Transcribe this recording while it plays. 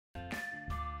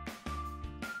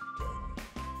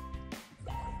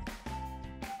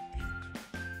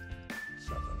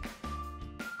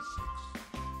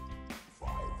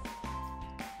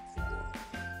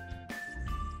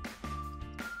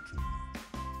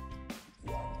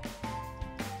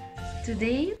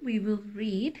Today we will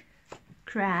read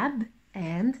Crab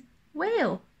and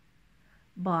Whale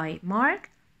by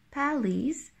Mark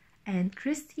Pallis and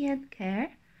Christiane Kerr,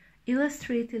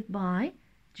 illustrated by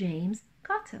James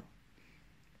Cottell.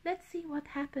 Let's see what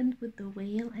happened with the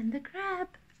whale and the crab.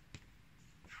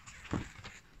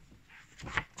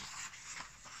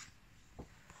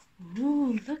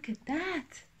 Ooh, look at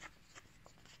that!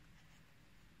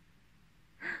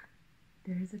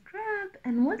 There's a crab,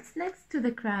 and what's next to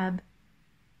the crab?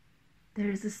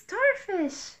 There's a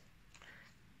starfish.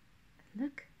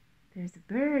 Look, there's a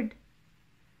bird.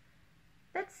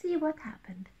 Let's see what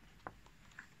happened.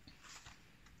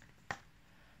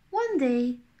 One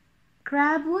day,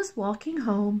 Crab was walking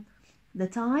home. The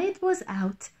tide was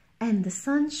out and the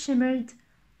sun shimmered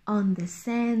on the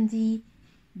sandy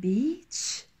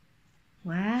beach.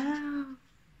 Wow!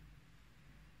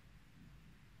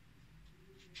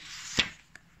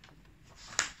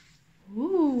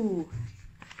 Ooh!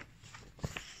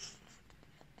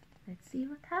 Let's see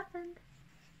what happened.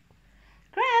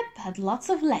 Crab had lots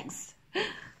of legs.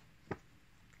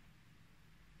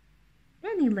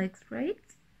 Many legs, right?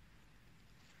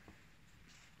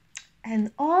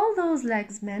 And all those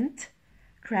legs meant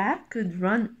Crab could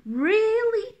run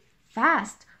really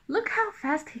fast. Look how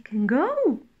fast he can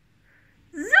go.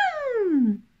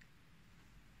 Zoom!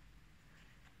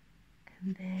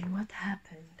 And then what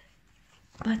happened?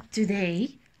 But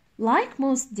today, like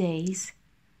most days,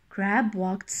 Crab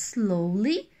walked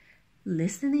slowly,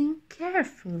 listening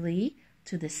carefully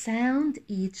to the sound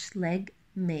each leg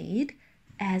made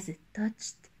as it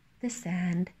touched the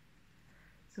sand.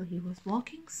 So he was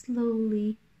walking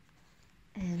slowly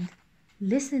and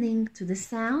listening to the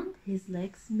sound his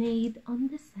legs made on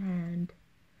the sand.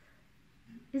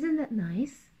 Isn't that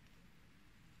nice?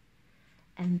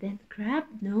 And then Crab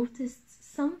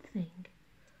noticed something.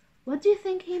 What do you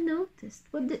think he noticed?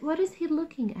 What is he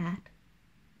looking at?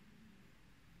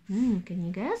 Can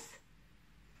you guess?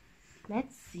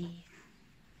 Let's see.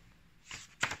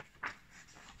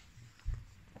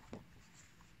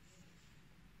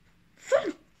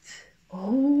 Fruit!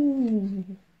 Oh,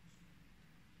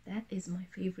 that is my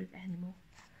favorite animal.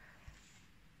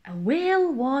 A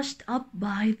whale washed up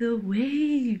by the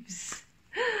waves.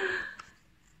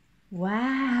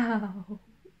 Wow!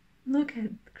 Look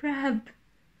at Crab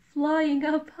flying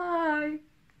up high.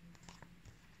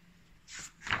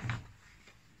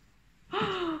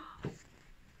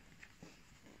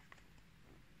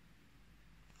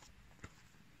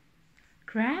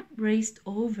 Crab raced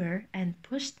over and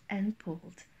pushed and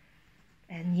pulled,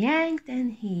 and yanked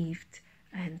and heaved,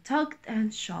 and tugged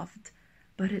and shoved,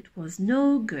 but it was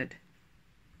no good.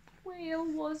 Whale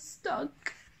was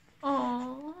stuck.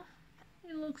 Aww,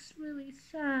 he looks really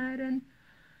sad, and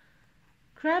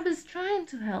Crab is trying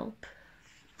to help.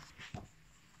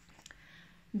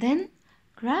 Then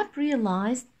Crab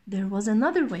realized there was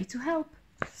another way to help.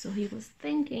 So he was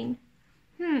thinking,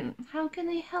 how can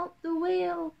I help the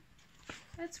whale?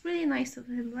 That's really nice of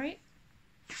him, right?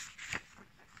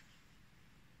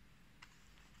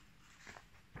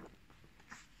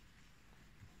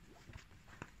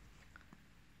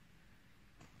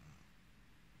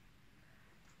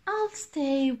 I'll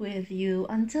stay with you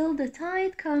until the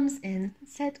tide comes in,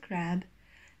 said Crab,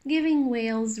 giving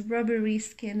Whale's rubbery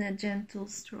skin a gentle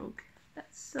stroke.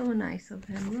 That's so nice of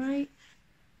him, right?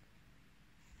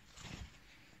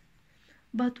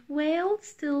 But Whale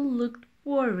still looked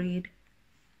worried.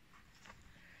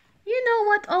 You know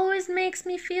what always makes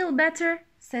me feel better,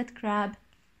 said Crab,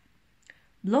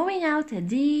 blowing out a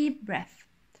deep breath.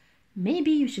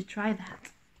 Maybe you should try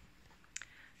that.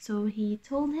 So he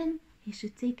told him he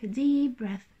should take a deep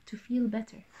breath to feel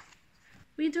better.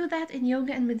 We do that in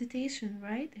yoga and meditation,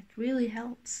 right? It really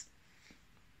helps.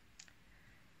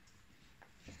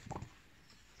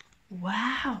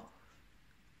 Wow!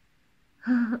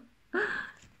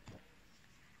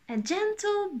 A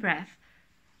gentle breath.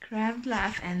 Crab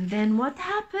laughed, and then what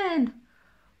happened?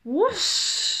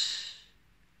 Whoosh!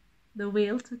 The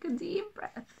whale took a deep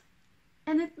breath,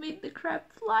 and it made the crab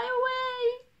fly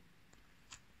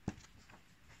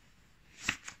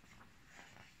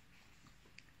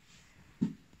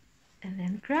away. And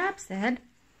then Crab said,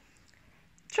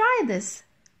 try this.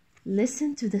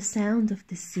 Listen to the sound of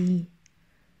the sea.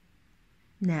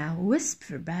 Now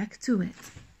whisper back to it.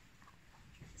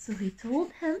 So he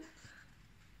told him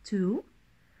to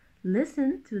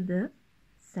listen to the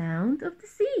sound of the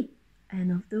sea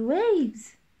and of the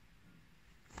waves.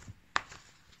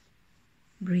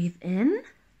 Breathe in,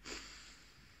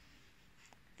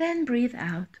 then breathe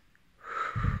out,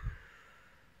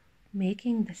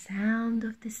 making the sound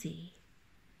of the sea.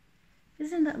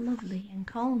 Isn't that lovely and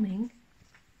calming?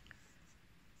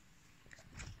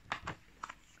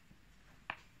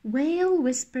 Whale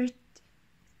whispered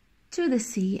to the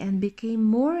sea and became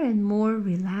more and more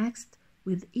relaxed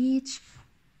with each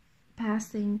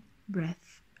passing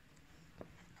breath.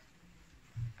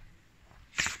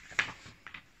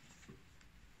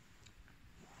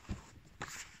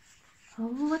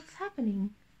 Oh, what's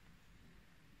happening?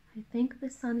 I think the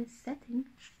sun is setting.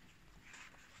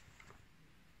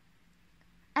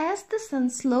 As the sun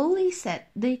slowly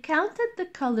set, they counted the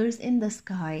colors in the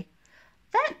sky.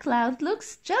 "That cloud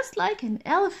looks just like an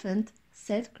elephant,"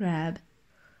 said Crab.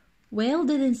 Whale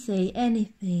didn't say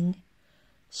anything.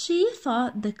 She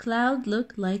thought the cloud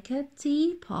looked like a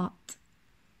teapot.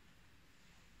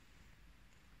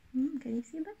 Can you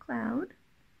see the cloud?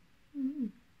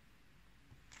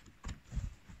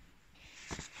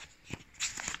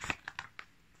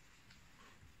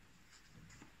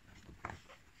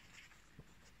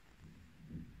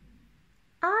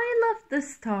 "I love the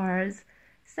stars,"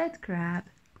 said Crab.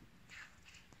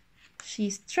 She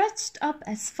stretched up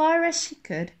as far as she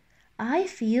could. "I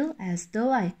feel as though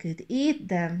I could eat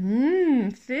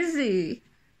them. Fizzy."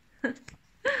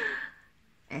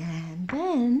 And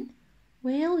then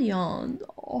Whale yawned.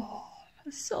 Oh,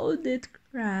 so did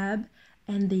Crab,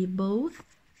 and they both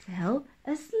fell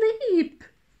asleep.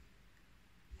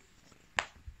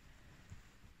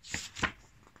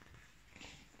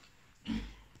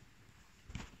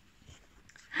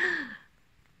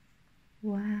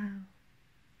 Wow.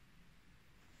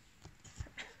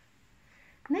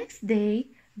 Next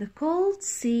day, the cold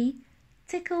sea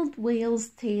tickled Whale's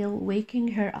tail, waking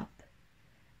her up.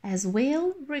 As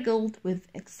Whale wriggled with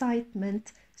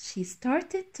excitement, she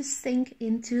started to sink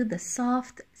into the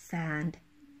soft sand.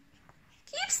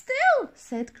 "Keep still,"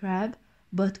 said Crab,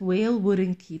 but Whale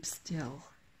wouldn't keep still.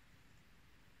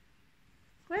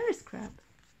 Where is Crab?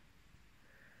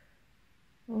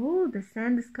 Oh, the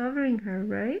sand is covering her,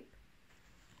 right?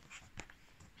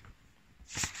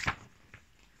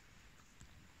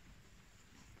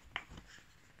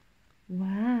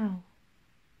 Wow.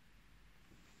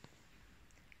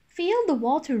 Feel the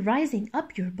water rising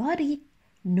up your body.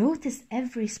 Notice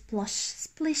every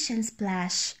splish and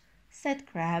splash, said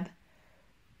Crab.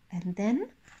 And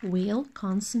then Whale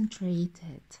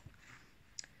concentrated.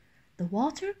 The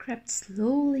water crept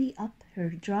slowly up her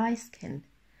dry skin.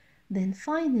 Then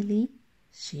finally,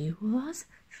 she was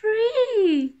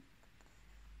free.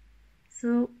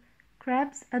 So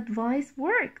Crab's advice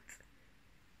worked.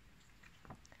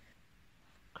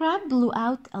 Crab blew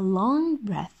out a long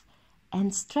breath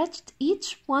and stretched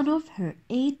each one of her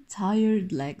 8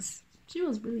 tired legs. She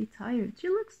was really tired. She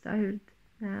looks tired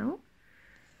now.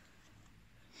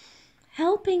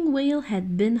 Helping Whale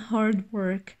had been hard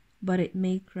work, but it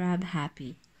made Crab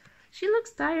happy. She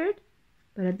looks tired,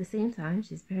 but at the same time,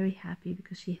 she's very happy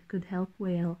because she could help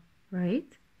Whale,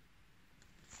 right?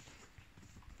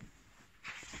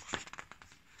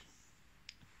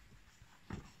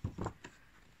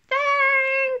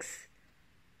 Thanks!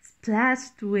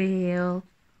 Splashed Whale.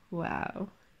 Wow.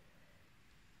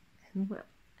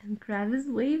 And Crab is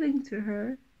waving to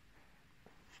her.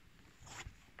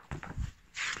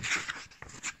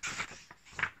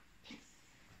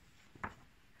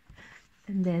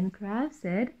 And then Crab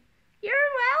said, "You're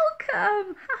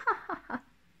welcome!"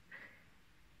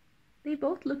 They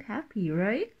both look happy,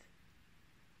 right?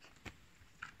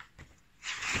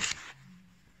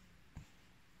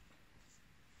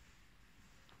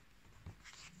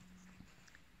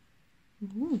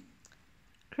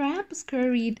 Crab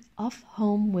scurried off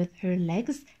home with her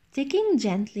legs ticking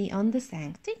gently on the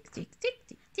sand. Tick, tick, tick,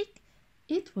 tick, tick.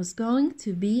 It was going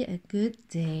to be a good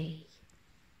day.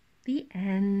 The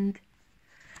end.